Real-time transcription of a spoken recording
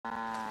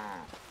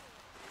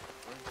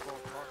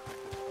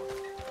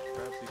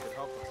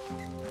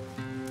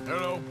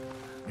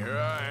Here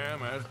I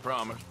am, as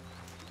promised.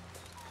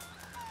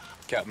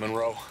 Captain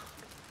Monroe,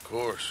 Of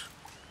course.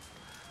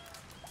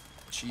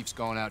 Chief's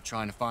gone out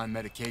trying to find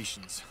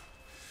medications.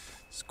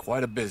 It's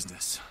quite a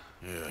business.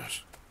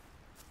 Yes.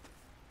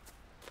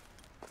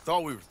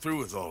 Thought we were through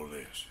with all of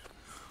this.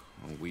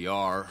 Well, we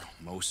are,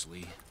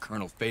 mostly.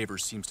 Colonel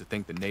Favors seems to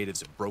think the natives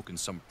have broken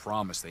some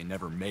promise they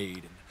never made,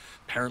 and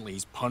apparently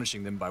he's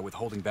punishing them by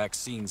withholding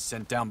vaccines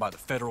sent down by the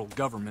federal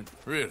government.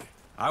 Really?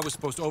 I was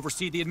supposed to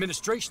oversee the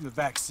administration of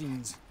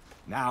vaccines.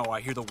 Now I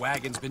hear the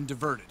wagon's been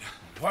diverted.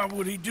 Why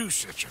would he do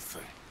such a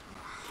thing?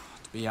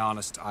 To be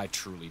honest, I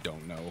truly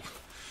don't know.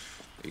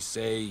 They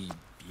say he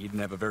didn't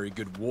have a very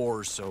good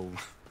war, so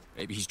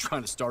maybe he's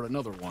trying to start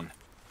another one.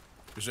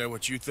 Is that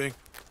what you think?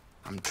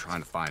 I'm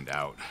trying to find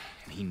out,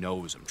 and he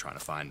knows I'm trying to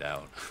find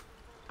out.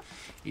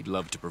 He'd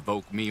love to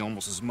provoke me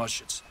almost as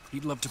much as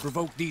he'd love to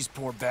provoke these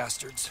poor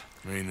bastards.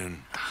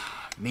 Meaning?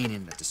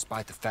 Meaning that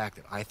despite the fact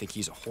that I think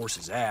he's a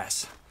horse's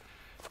ass,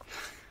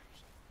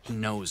 he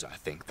knows I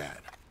think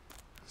that.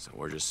 So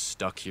we're just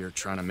stuck here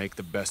trying to make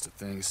the best of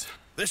things.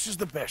 This is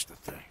the best of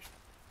things.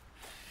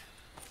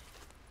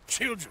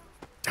 Children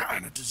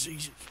dying of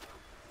diseases.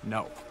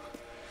 No.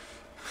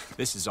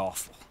 This is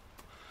awful.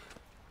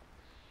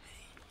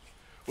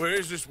 Where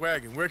is this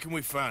wagon? Where can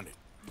we find it?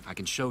 I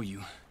can show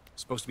you.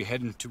 It's supposed to be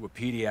heading to a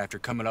PD after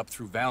coming up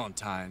through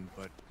Valentine,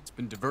 but it's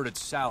been diverted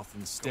south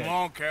instead. Come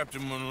on,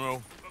 Captain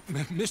Monroe.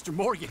 Mr.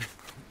 Morgan,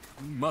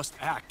 we must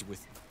act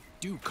with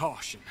due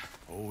caution.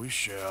 Oh, we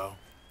shall.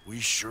 We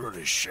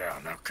surely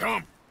shall. Now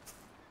come.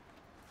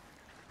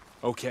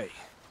 Okay.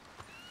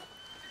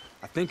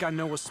 I think I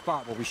know a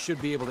spot where we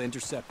should be able to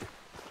intercept it.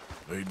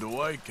 Lead the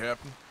way,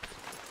 Captain.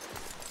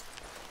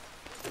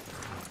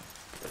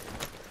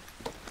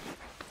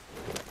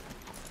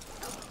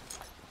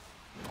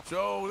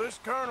 So, this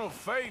Colonel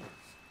Favors,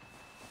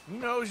 he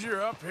knows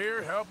you're up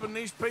here helping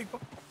these people?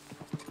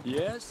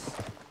 Yes.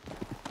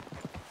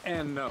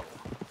 And no.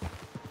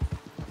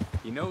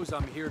 He knows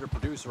I'm here to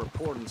produce a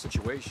report on the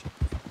situation.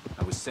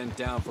 I was sent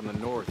down from the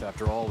north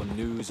after all the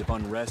news of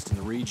unrest in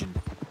the region.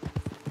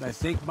 But I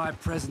think my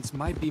presence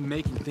might be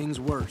making things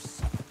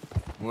worse.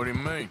 What do you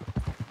mean?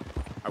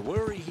 I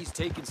worry he's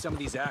taking some of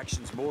these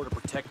actions more to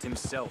protect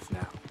himself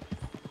now.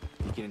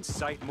 He can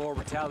incite more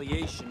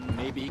retaliation,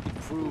 maybe he can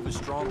prove a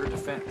stronger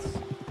defense.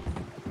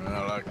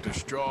 Like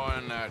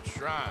destroying that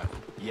shrine.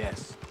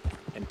 Yes,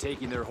 and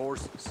taking their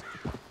horses.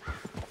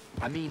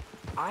 I mean,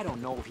 I don't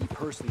know if he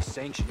personally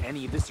sanctioned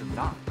any of this or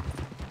not.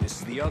 This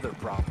is the other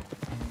problem.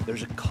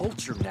 There's a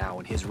culture now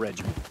in his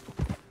regiment.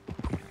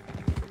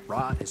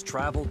 Rot has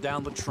traveled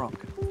down the trunk.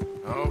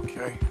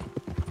 Okay.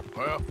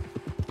 Well,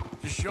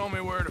 just show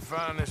me where to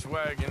find this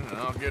wagon, and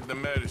I'll get the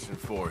medicine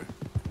for you.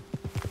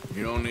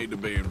 You don't need to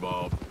be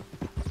involved.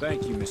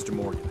 Thank you, Mr.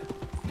 Morgan.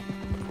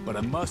 But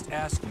I must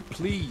ask you,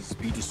 please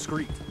be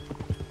discreet.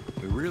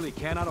 We really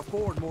cannot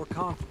afford more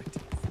conflict.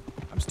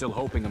 I'm still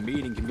hoping a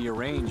meeting can be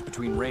arranged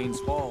between Rains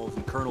Falls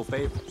and Colonel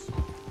Favors.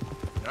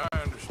 I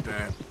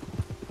understand.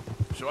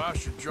 So I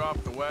should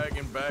drop the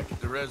wagon back at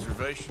the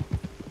reservation?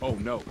 Oh,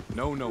 no.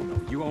 No.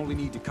 You only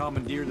need to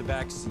commandeer the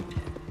vaccine.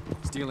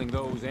 Stealing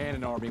those and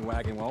an army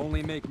wagon will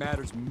only make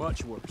matters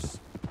much worse.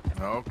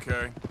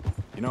 Okay.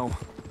 You know,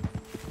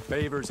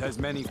 Favors has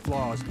many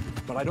flaws,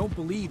 but I don't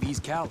believe he's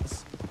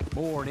callous.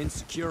 More an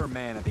insecure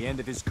man at the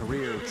end of his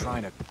career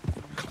trying to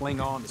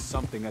cling on to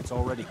something that's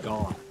already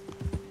gone.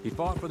 He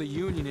fought for the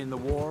Union in the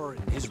war,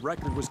 and his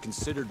record was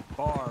considered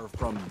far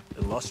from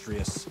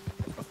illustrious.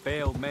 A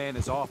failed man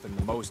is often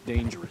the most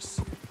dangerous.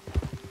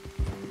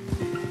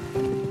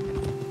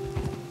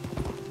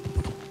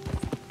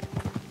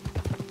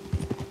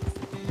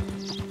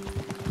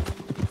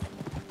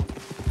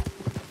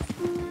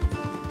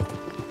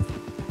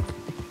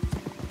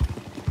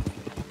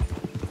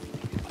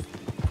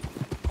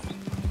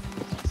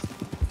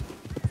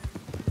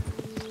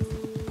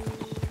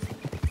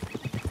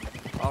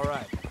 All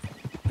right.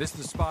 This is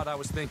the spot I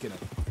was thinking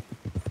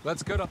of.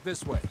 Let's cut up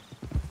this way.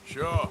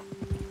 Sure.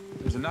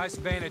 There's a nice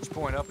vantage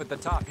point up at the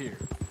top here.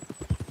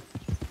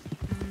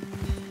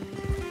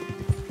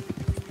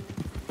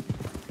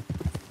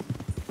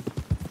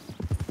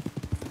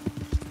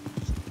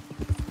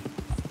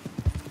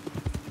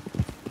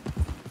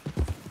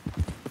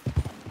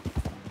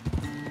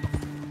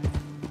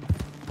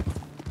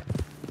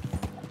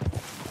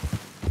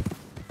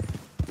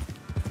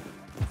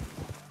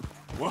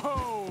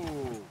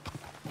 Whoa!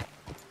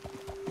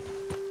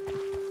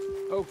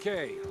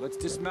 Okay, let's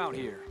dismount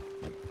here.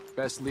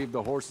 Best leave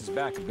the horses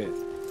back a bit.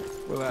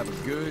 We'll have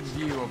a good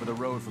view over the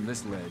road from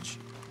this ledge.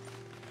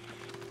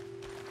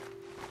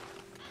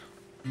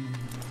 The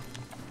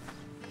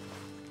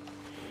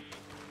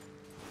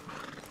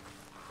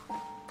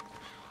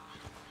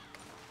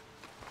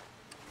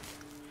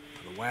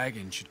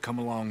wagon should come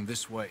along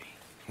this way.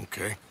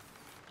 Okay.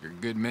 You're a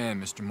good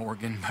man, Mr.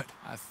 Morgan, but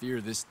I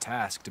fear this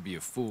task to be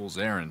a fool's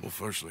errand. Well,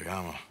 firstly,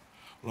 I'm a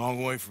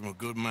long way from a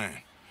good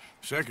man.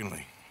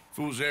 Secondly,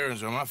 fool's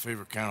errands are my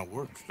favorite kind of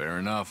work. Fair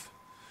enough.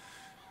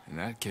 In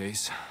that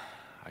case,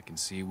 I can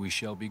see we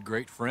shall be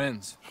great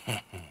friends.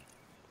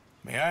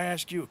 May I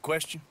ask you a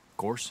question? Of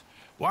course.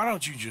 Why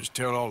don't you just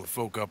tell all the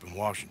folk up in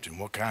Washington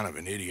what kind of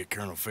an idiot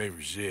Colonel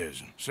Favors is,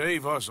 and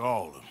save us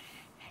all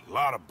a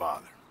lot of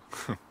bother?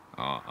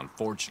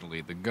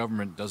 Unfortunately, the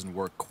government doesn't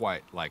work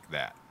quite like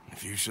that.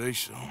 If you say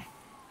so.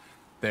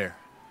 There.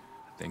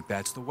 I think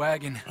that's the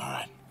wagon. All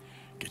right.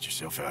 Get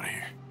yourself out of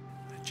here.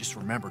 Just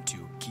remember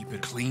to keep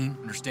it clean,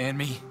 understand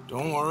me?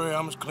 Don't worry,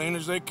 I'm as clean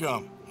as they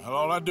come.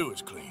 All I do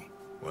is clean.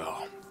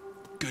 Well,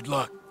 good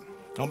luck.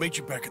 I'll meet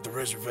you back at the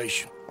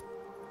reservation.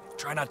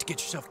 Try not to get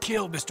yourself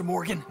killed, Mr.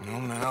 Morgan. No,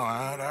 now,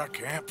 I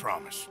can't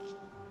promise.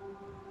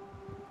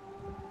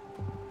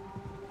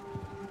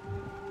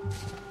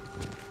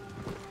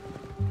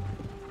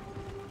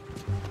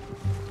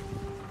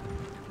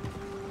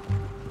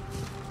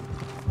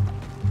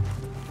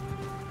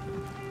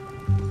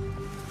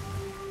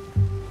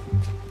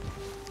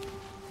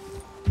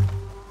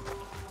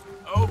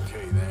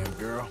 Okay then,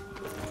 girl.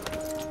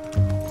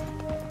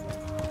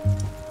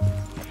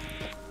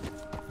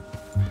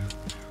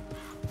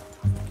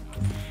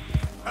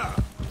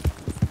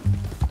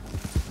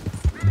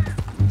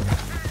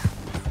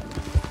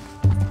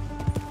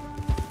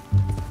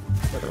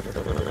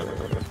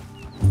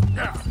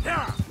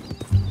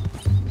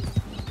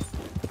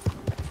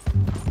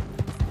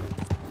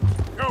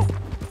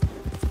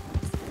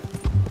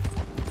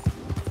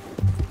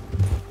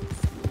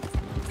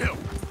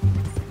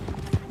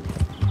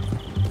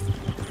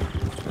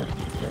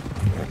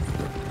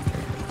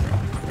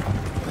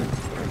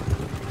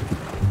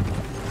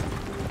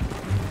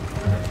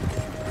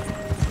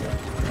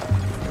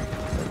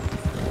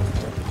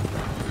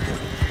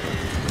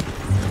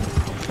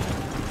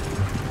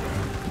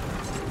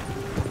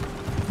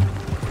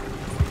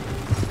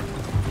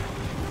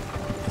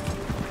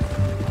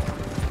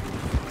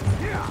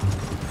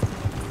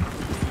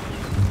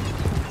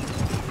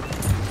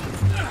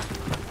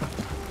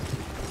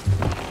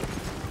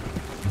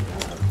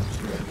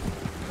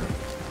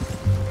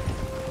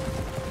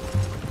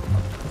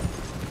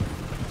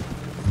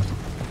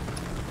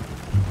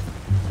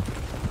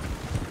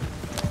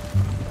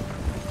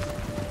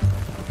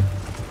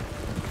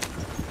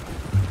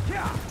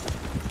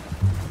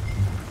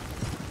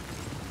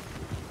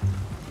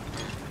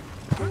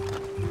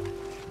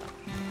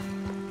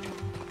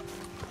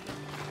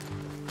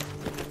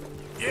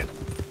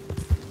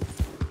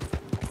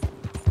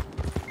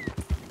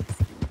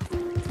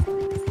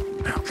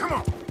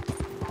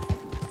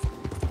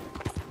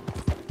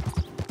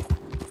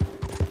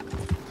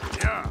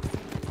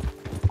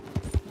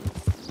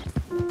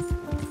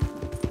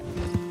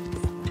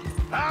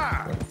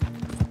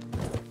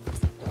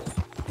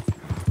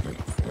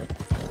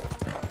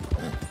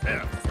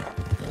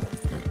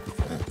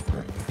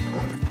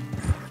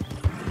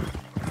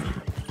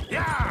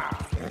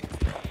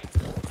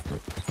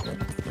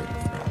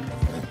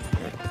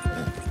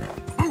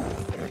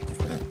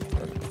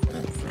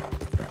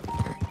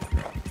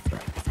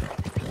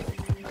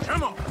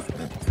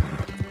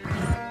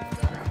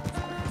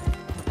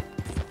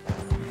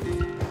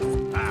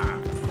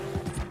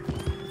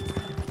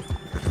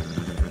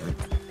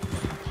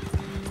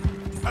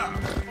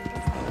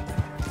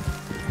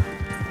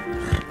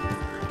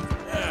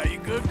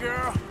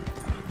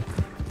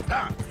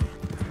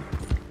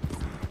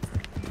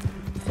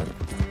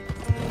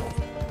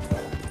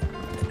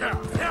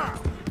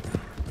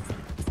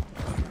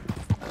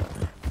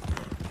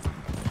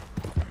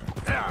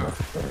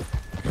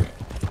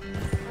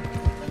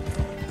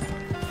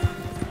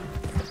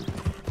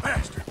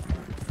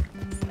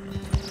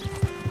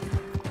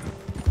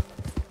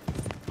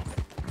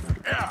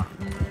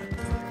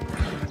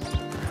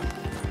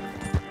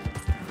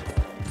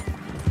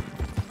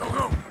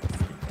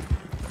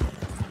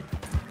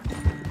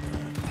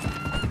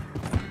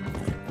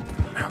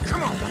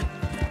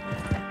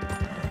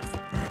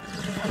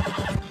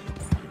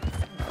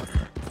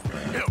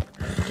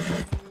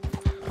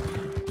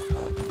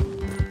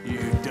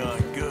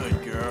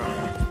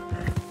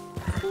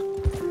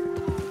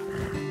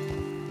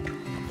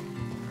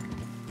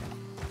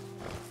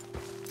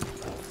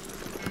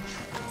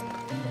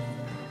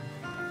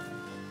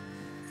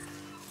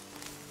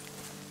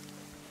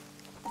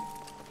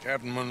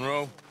 Captain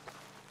Monroe,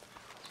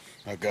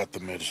 I got the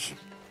medicine.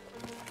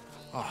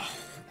 Oh,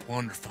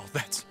 wonderful.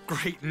 That's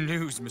great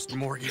news, Mr.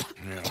 Morgan.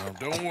 Yeah, now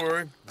don't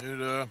worry.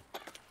 It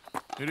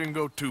didn't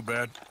go too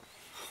bad.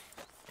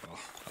 Well,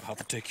 I'll have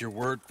to take your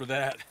word for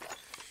that.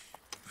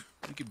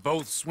 We could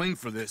both swing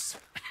for this.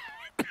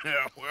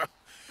 Yeah, well,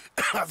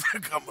 I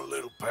think I'm a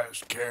little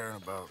past caring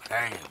about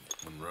hanging,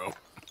 Monroe.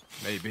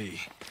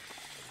 Maybe.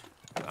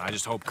 I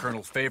just hope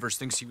Colonel Favors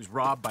thinks he was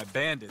robbed by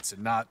bandits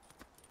and not...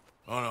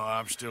 Oh, no,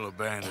 I'm still a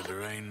bandit.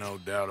 There ain't no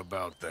doubt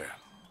about that.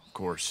 Of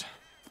course.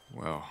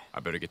 Well, I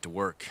better get to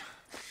work.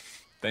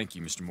 Thank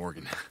you, Mr.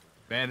 Morgan.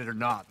 Bandit or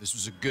not, this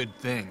was a good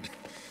thing.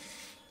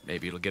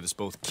 Maybe it'll get us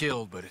both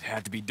killed, but it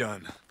had to be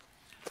done.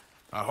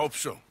 I hope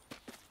so.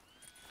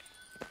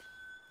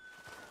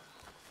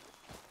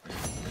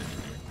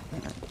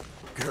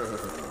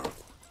 Girl.